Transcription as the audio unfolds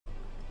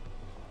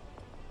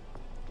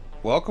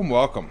Welcome,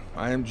 welcome.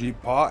 I am G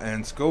Paw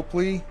and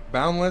Scopely,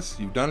 Boundless.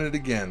 You've done it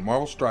again.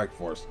 Marvel Strike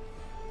Force.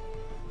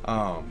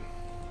 I'm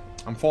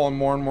falling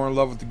more and more in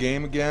love with the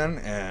game again,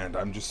 and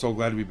I'm just so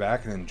glad to be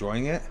back and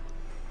enjoying it.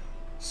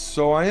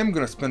 So I am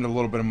going to spend a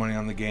little bit of money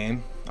on the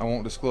game. I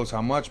won't disclose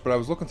how much, but I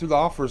was looking through the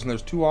offers, and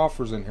there's two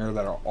offers in here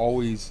that are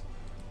always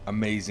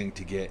amazing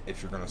to get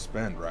if you're going to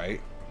spend,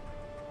 right?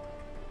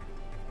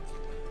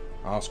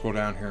 I'll scroll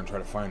down here and try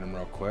to find them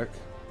real quick.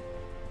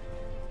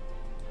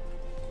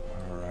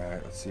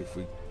 Alright, let's see if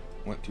we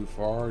went too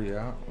far.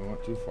 Yeah, we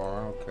went too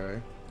far.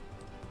 Okay.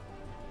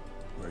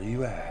 Where are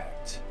you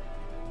at?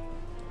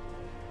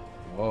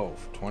 Whoa,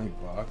 for 20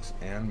 bucks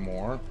and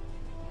more.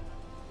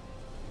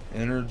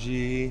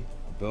 Energy,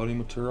 ability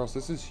materials.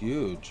 This is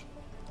huge.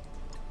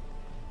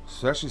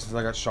 Especially since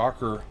I got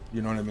Shocker,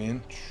 you know what I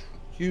mean?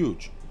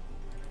 Huge.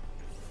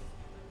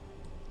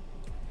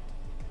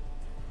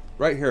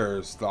 Right here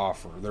is the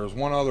offer. There's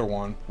one other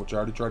one, which I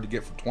already tried to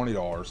get for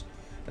 $20.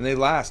 And they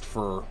last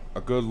for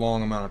a good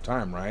long amount of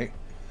time, right?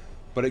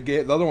 But it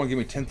gave, the other one gave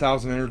me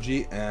 10,000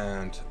 energy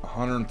and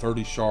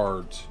 130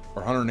 shards,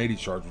 or 180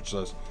 shards, which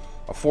says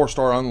a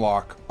 4-star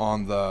unlock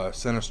on the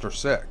Sinister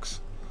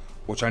Six,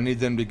 which I need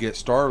them to get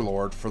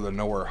Star-Lord for the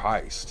Nowhere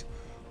heist.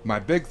 My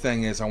big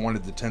thing is I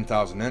wanted the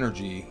 10,000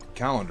 energy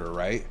calendar,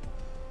 right?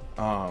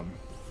 And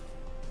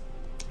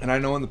I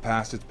know in the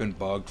past it's been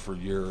bugged for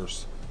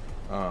years,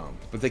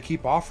 but they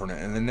keep offering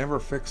it and they never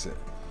fix it.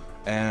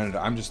 And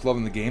I'm just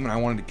loving the game, and I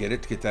wanted to get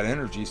it to get that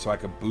energy so I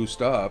could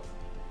boost up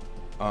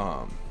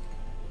and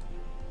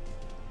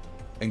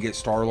get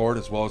Star-Lord,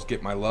 as well as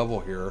get my level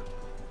here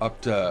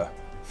up to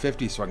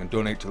 50 so I can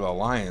donate to the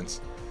Alliance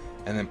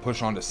and then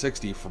push on to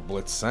 60 for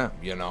Blitz Sem,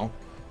 you know?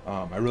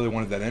 I really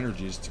wanted that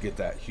energy just to get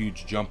that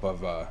huge jump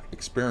of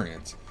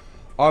experience.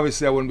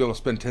 Obviously, I wouldn't be able to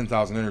spend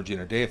 10,000 energy in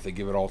a day if they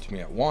give it all to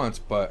me at once,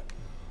 but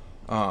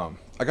I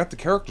got the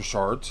character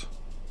shards,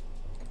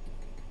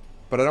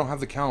 but I don't have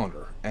the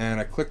calendar. And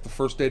I clicked the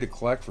first day to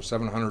collect for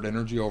 700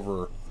 energy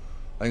over,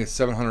 I think it's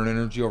 700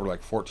 energy over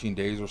like 14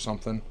 days or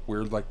something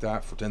weird like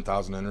that for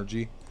 10,000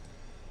 energy.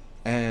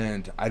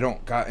 And I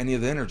don't got any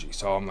of the energy.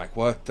 So I'm like,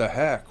 what the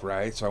heck,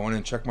 right? So I went in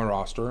and checked my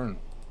roster, and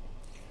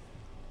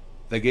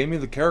they gave me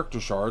the character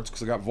shards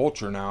because I got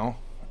Vulture now.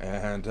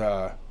 And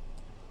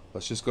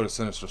let's just go to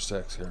Sinister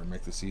Six here and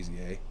make this easy,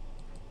 eh?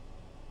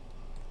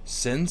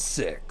 Sin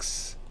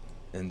 6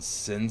 in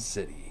Sin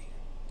City.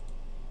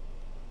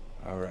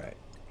 Alright,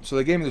 so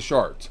they gave me the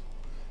shards,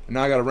 and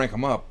now I got to rank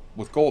them up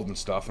with gold and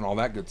stuff and all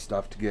that good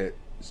stuff to get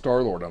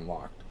Star-Lord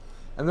unlocked.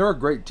 And they're a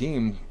great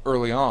team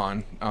early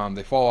on.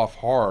 They fall off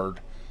hard.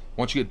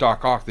 Once you get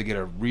Doc Ock, they get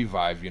a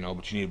revive, you know,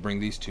 but you need to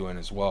bring these two in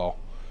as well.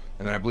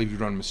 And then I believe you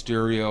run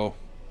Mysterio,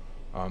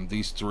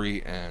 these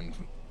three, and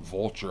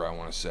Vulture, I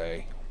want to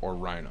say, or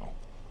Rhino.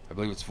 I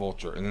believe it's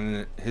Vulture. And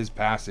then his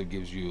passive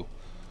gives you,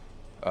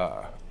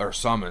 or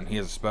summon. He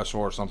has a special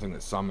or something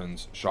that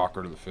summons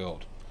Shocker to the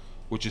field,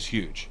 which is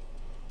huge.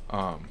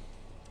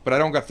 But I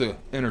don't got the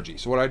energy.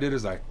 So what I did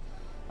is I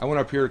went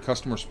up here to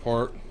customer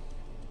support,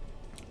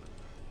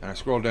 and I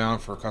scrolled down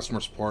for customer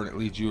support, and it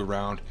leads you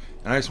around.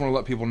 And I just want to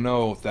let people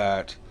know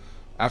that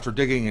after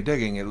digging and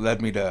digging, it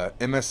led me to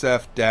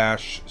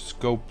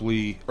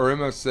MSF-Scopely, or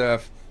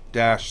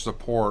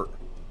MSF-support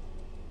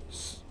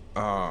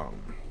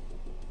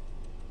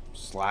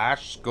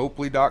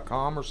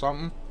 /Scopely.com or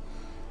something.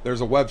 There's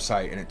a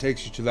website, and it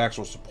takes you to the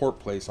actual support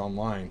place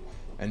online,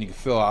 and you can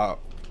fill out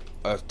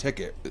a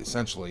ticket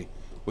essentially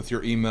with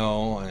your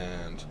email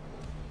and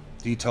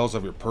details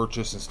of your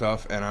purchase and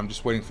stuff. And I'm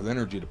just waiting for the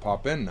energy to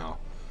pop in now,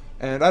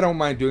 and I don't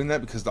mind doing that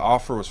because the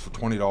offer was for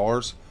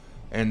 $20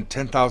 and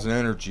 10,000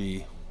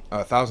 energy,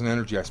 1,000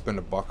 energy I spend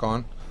 $1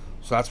 on,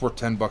 so that's worth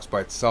 10 bucks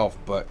by itself.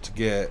 But to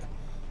get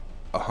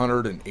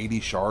 180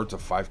 shards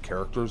of 5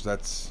 characters,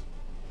 that's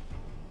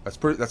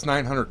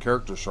 900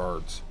 character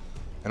shards,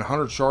 and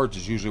 100 shards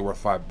is usually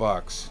worth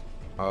 $5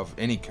 of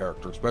any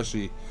character,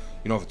 especially,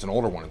 you know, if it's an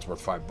older one, it's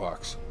worth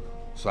 $5.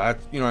 So that,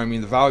 you know what I mean,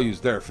 the value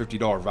is there,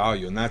 $50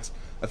 value, and that's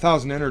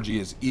 1,000 energy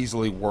is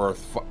easily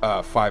worth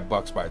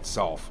 $5 by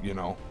itself, you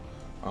know,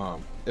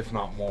 if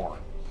not more.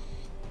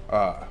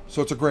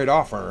 So it's a great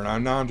offer,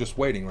 and now I'm just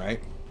waiting,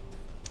 right?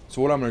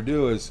 So what I'm going to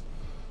do is,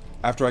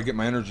 after I get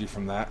my energy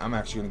from that, I'm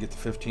actually going to get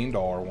the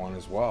 $15 one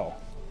as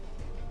well.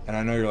 And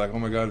I know you're like, oh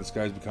my god, this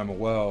guy's become a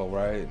well,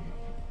 right? And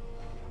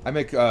I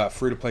make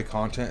free-to-play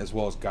content as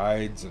well as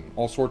guides and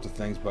all sorts of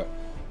things, but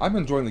I'm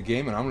enjoying the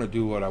game, and I'm going to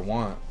do what I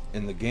want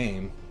in the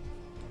game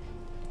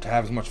to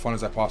have as much fun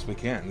as I possibly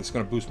can. This is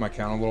going to boost my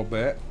account a little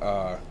bit,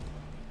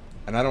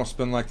 and I don't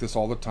spend like this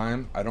all the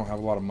time. I don't have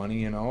a lot of money,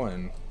 you know,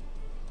 and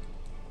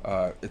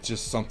it's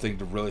just something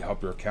to really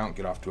help your account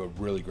get off to a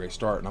really great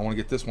start. And I want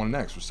to get this one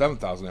next for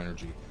 7,000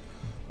 energy.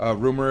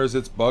 Rumor is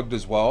it's bugged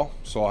as well,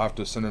 so I'll have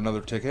to send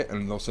another ticket,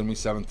 and they'll send me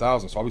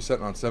 7,000. So I'll be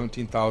sitting on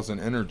 17,000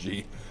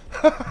 energy,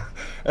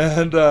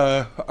 and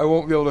I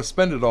won't be able to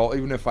spend it all,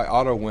 even if I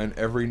auto-win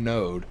every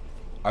node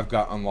I've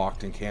got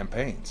unlocked in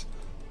campaigns.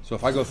 So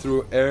if I go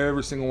through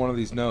every single one of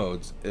these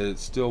nodes, it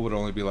still would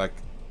only be like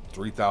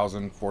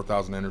 3,000,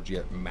 4,000 energy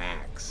at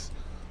max.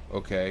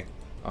 Okay,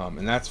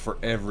 And that's for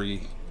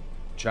every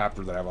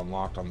chapter that I've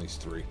unlocked on these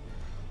 3.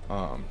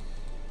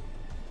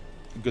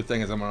 Good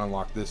thing is I'm going to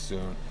unlock this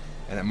soon,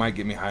 and it might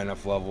get me high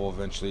enough level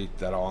eventually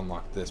that I'll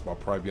unlock this, but I'll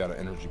probably be out of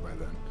energy by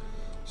then.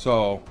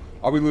 So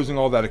I'll be losing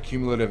all that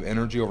accumulative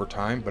energy over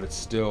time, but it's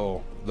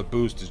still, the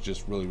boost is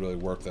just really, really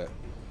worth it.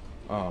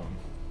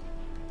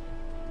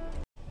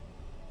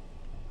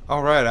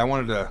 Alright, I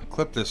wanted to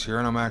clip this here,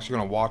 and I'm actually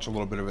going to watch a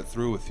little bit of it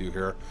through with you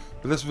here.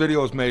 But this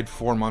video was made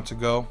 4 months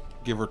ago,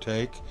 give or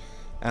take,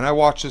 and I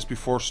watched this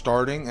before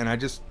starting, and I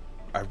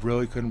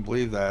really couldn't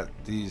believe that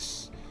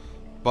these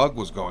bug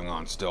was going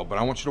on still. But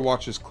I want you to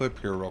watch this clip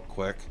here real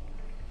quick.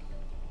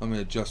 Let me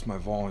adjust my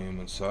volume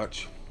and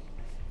such.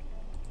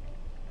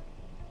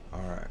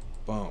 Alright,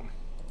 boom.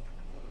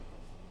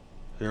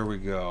 Here we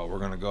go. We're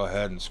going to go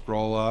ahead and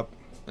scroll up.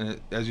 And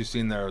as you've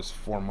seen there, it was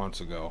 4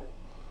 months ago.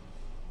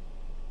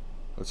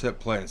 Let's hit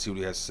play and see what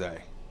he has to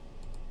say.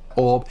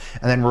 Orb,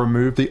 and then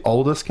remove the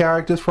oldest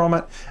characters from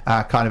it,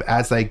 kind of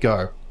as they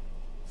go.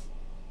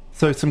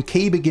 So some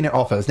key beginner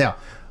offers. Now,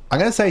 I'm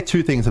going to say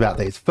 2 things about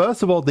these.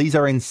 First of all, these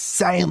are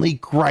insanely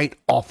great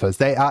offers.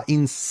 They are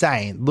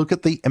insane. Look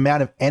at the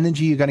amount of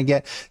energy you're going to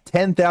get.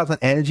 10,000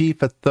 energy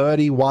for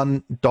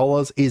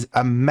 $31 is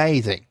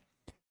amazing.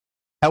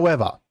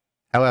 However,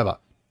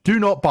 do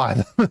not buy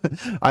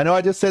them. I know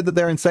I just said that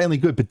they're insanely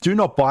good, but do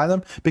not buy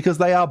them because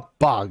they are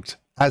bugged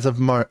as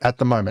of at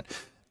the moment.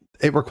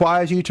 It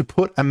requires you to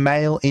put a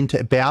mail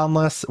into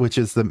Boundless, which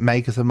is the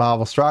makers of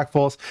Marvel Strike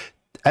Force,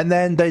 and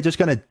then they're just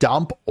going to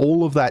dump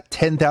all of that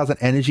 10,000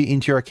 energy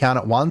into your account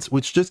at once,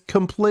 which just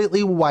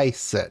completely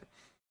wastes it.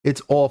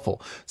 It's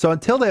awful. So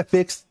until they're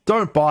fixed,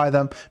 don't buy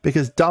them,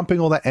 because dumping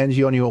all that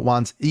energy on you at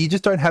once, you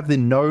just don't have the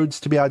nodes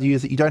to be able to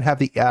use it. You don't have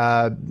the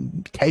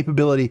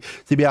capability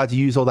to be able to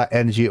use all that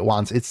energy at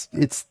once.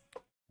 It's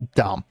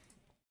dumb.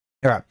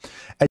 All right.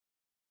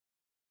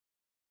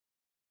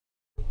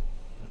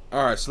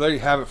 All right, so there you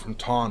have it from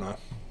Tawna.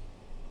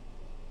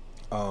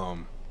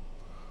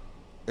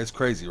 It's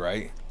crazy,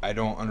 right? I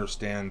don't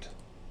understand.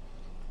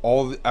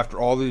 After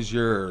all these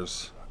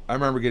years, I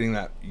remember getting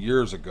that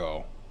years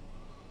ago.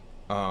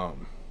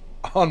 On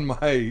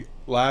my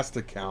last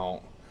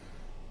account,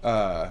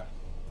 and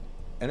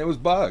it was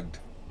bugged.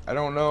 I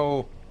don't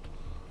know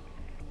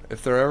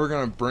if they're ever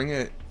gonna bring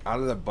it out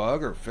of the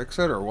bug or fix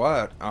it or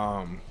what.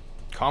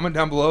 Comment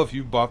down below if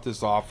you bought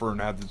this offer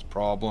and had this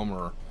problem,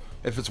 or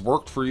if it's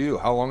worked for you.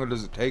 How long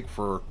does it take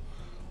for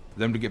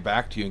them to get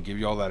back to you and give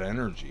you all that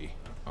energy?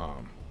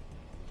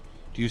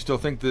 Do you still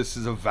think this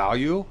is of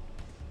value?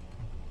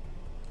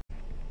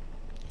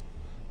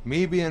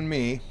 Me being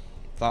me,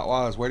 thought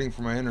while I was waiting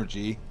for my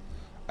energy,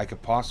 I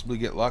could possibly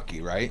get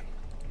lucky, right?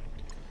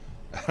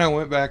 And I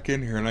went back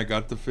in here and I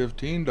got the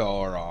 $15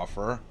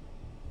 offer.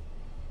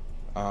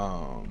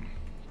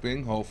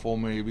 Being hopeful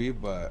maybe,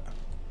 but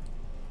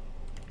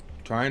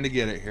trying to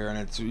get it here, and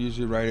it's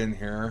usually right in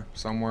here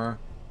somewhere.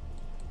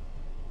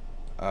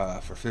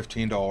 For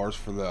 $15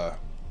 for the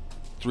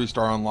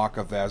 3-star unlock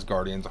of the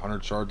Asgardians,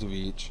 100 shards of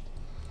each,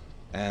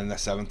 and the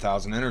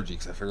 7,000 energy,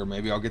 because I figured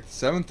maybe I'll get the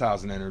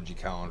 7,000 energy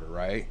calendar,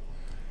 right?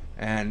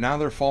 And now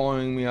they're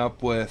following me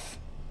up with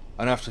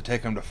enough to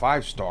take them to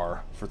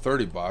 5-star for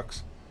 30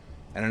 bucks,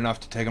 and enough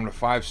to take them to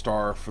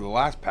 5-star for the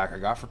last pack I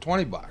got for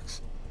 20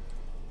 bucks.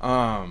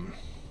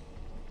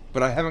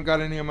 But I haven't got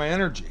any of my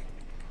energy.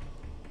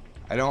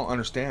 I don't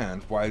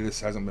understand why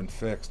this hasn't been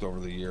fixed over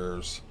the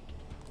years,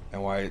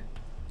 and why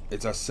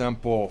it's a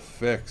simple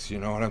fix, you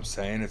know what I'm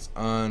saying? It's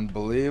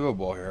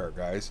unbelievable here,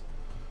 guys.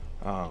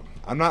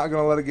 I'm not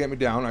gonna let it get me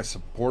down. I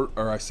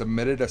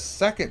submitted a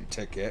second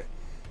ticket,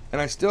 and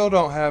I still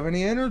don't have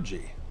any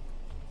energy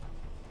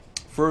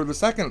for the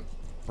second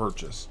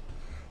purchase,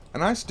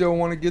 and I still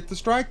want to get the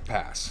strike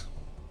pass.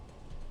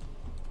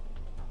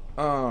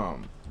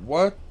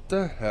 What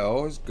the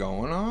hell is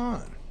going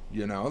on?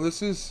 You know,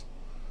 this is,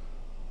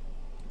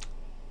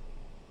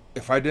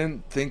 if I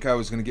didn't think I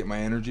was gonna get my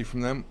energy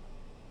from them,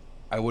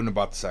 I wouldn't have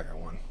bought the second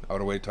one. I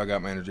would have waited till I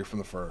got my energy from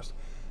the first.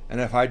 And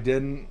if I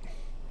didn't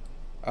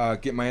think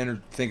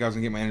I was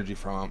gonna get my energy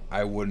from them,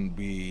 I wouldn't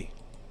be,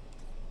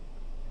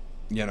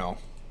 you know,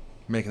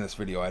 making this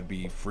video. I'd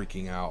be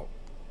freaking out.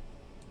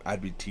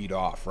 I'd be teed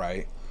off,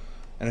 right?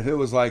 And if it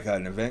was like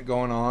an event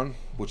going on,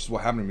 which is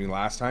what happened to me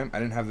last time, I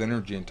didn't have the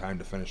energy in time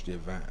to finish the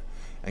event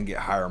and get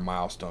higher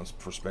milestones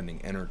for spending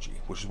energy,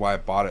 which is why I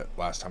bought it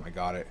last time I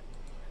got it,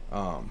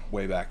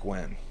 way back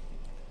when.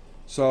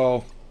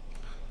 So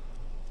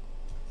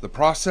the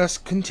process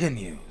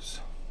continues.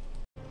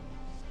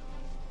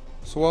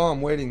 So while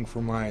I'm waiting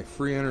for my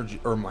free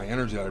energy, or my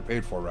energy that I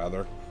paid for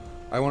rather,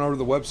 I went over to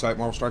the website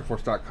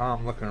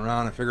MarvelStrikeForce.com, looking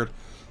around. I figured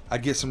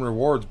I'd get some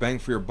rewards, bang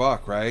for your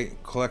buck, right?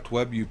 Collect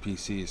web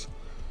UPCs.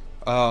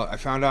 I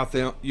found out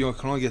that you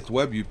can only get the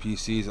web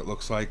UPCs, it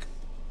looks like,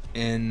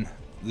 in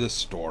this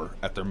store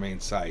at their main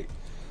site,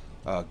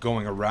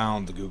 going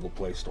around the Google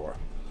Play Store,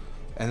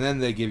 and then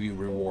they give you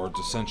rewards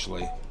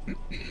essentially.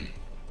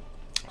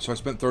 So I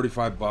spent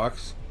 35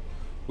 bucks,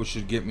 which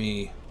should get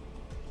me,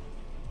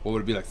 what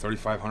would it be, like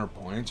 3,500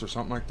 points or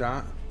something like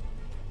that,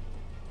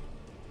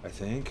 I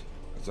think.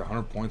 It's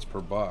 100 points per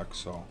buck,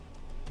 so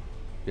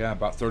yeah,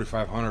 about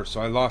 3,500.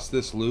 So I lost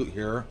this loot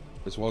here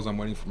as well as I'm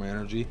waiting for my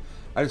energy.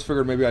 I just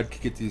figured maybe I'd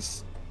get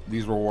these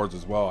rewards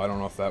as well. I don't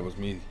know if that was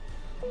me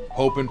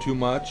hoping too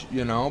much,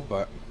 you know,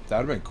 but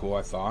that'd have been cool,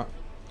 I thought.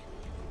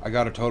 I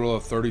got a total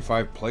of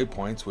 35 play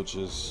points, which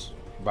is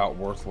about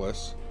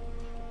worthless,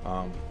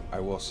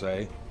 I will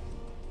say.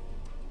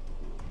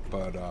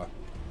 But,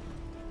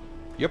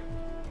 yep.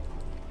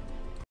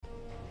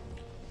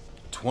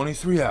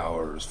 23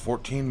 hours,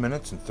 14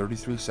 minutes, and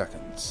 33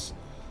 seconds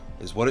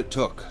is what it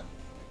took.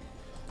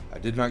 I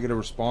did not get a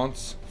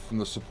response from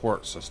the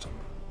support system.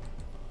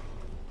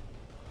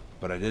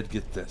 But I did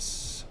get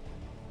this.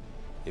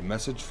 A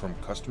message from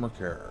customer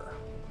care.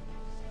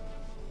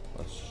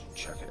 Let's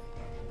check it.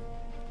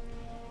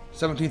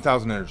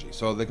 17,000 energy.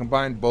 So they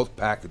combined both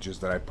packages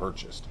that I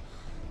purchased.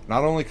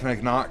 Not only can I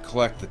not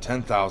collect the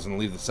 10,000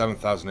 and leave the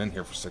 7,000 in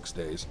here for 6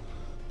 days,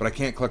 but I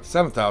can't collect the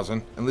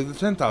 7,000 and leave the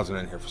 10,000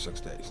 in here for 6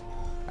 days.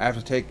 I have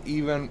to take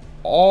even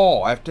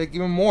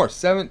more.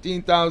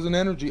 17,000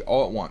 energy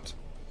all at once.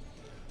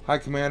 Hi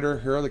Commander,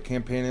 here are the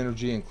campaign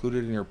energy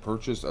included in your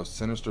purchase of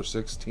Sinister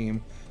Six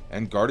team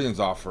and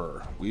Guardians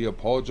offer. We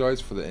apologize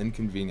for the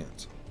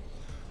inconvenience.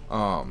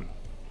 I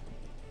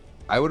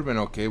would have been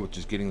okay with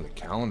just getting the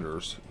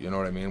calendars, you know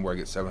what I mean, where I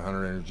get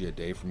 700 energy a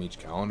day from each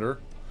calendar.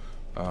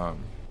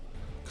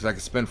 Because I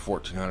could spend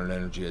 1,400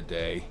 energy a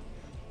day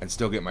and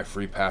still get my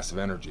free passive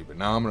energy. But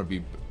now I'm going to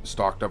be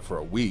stocked up for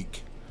a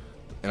week,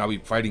 and I'll be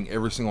fighting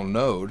every single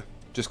node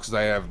just because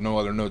I have no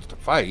other nodes to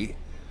fight.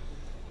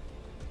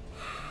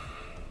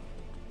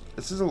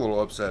 This is a little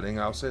upsetting,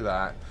 I'll say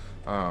that.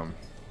 I'm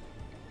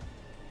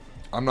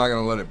not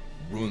going to let it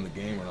ruin the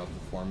game or nothing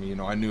for me. You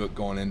know, I knew it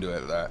going into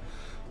it that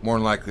more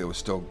than likely it was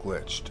still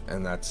glitched,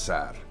 and that's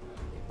sad.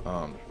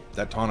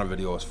 That Tana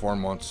video was 4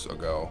 months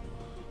ago.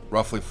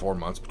 Roughly 4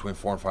 months, between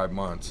 4 and 5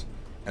 months.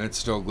 And it's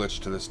still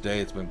glitched to this day.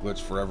 It's been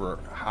glitched forever.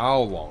 How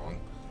long?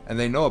 And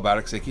they know about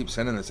it because they keep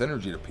sending this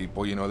energy to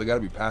people. You know, they got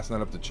to be passing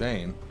that up the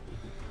chain.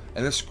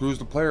 And this screws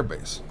the player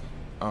base.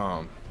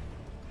 Or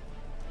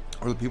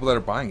the people that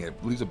are buying it.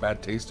 It leaves a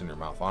bad taste in your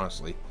mouth,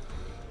 honestly.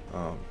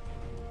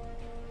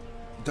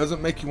 It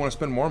doesn't make you want to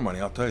spend more money,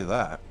 I'll tell you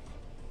that.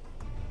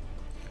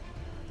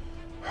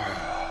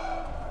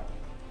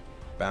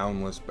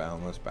 Boundless,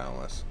 boundless,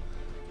 boundless.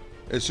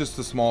 It's just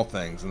the small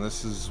things, and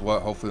this is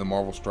what hopefully the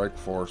Marvel Strike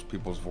Force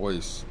people's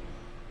voice,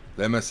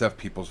 the MSF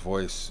people's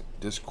voice,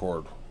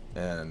 Discord,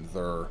 and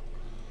their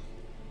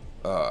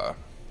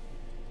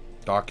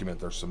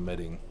document they're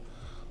submitting.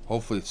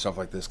 Hopefully stuff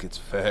like this gets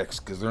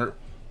fixed, because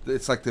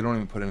it's like they don't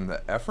even put in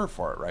the effort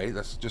for it, right?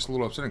 That's just a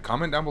little upsetting.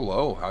 Comment down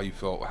below how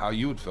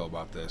you would feel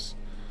about this.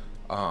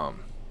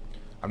 I'm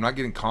not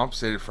getting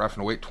compensated for having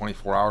to wait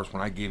 24 hours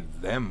when I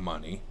gave them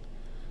money.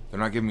 They're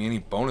not giving me any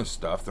bonus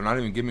stuff. They're not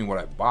even giving me what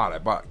I bought. I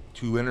bought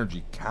 2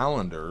 energy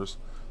calendars.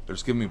 They're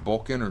just giving me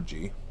bulk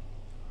energy.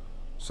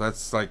 So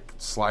that's like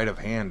sleight of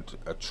hand,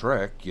 a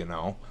trick, you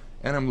know.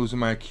 And I'm losing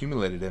my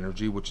accumulated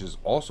energy, which is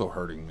also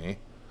hurting me.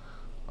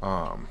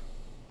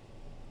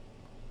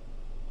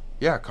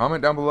 Yeah,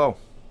 comment down below.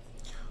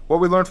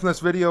 What we learned from this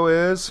video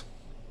is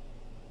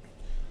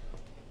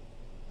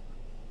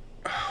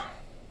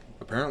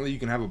apparently you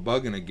can have a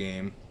bug in a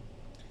game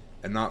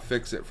and not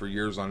fix it for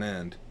years on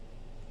end.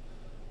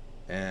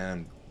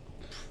 And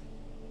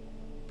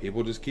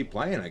people just keep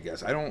playing, I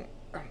guess.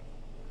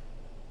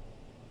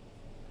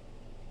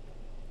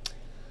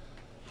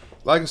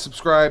 Like and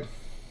subscribe.